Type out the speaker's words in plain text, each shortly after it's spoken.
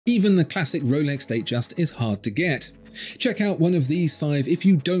Even the classic Rolex Datejust is hard to get. Check out one of these 5 if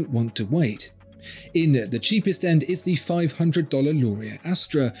you don't want to wait. In the cheapest end is the $500 Laurier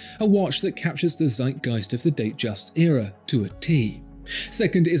Astra, a watch that captures the zeitgeist of the Datejust era to a T.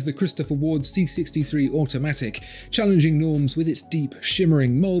 Second is the Christopher Ward C63 Automatic, challenging norms with its deep,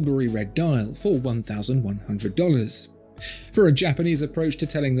 shimmering mulberry red dial for $1,100. For a Japanese approach to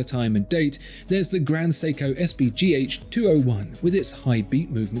telling the time and date, there's the Grand Seiko SBGH 201 with its high beat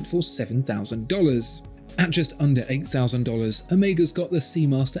movement for $7,000. At just under $8,000, Omega's got the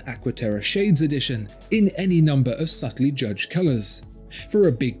Seamaster Aqua Terra Shades Edition in any number of subtly judged colours. For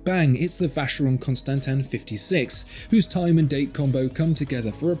a big bang, it's the Vacheron Constantin Fiftysix, whose time and date combo come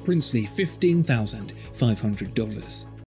together for a princely $15,500.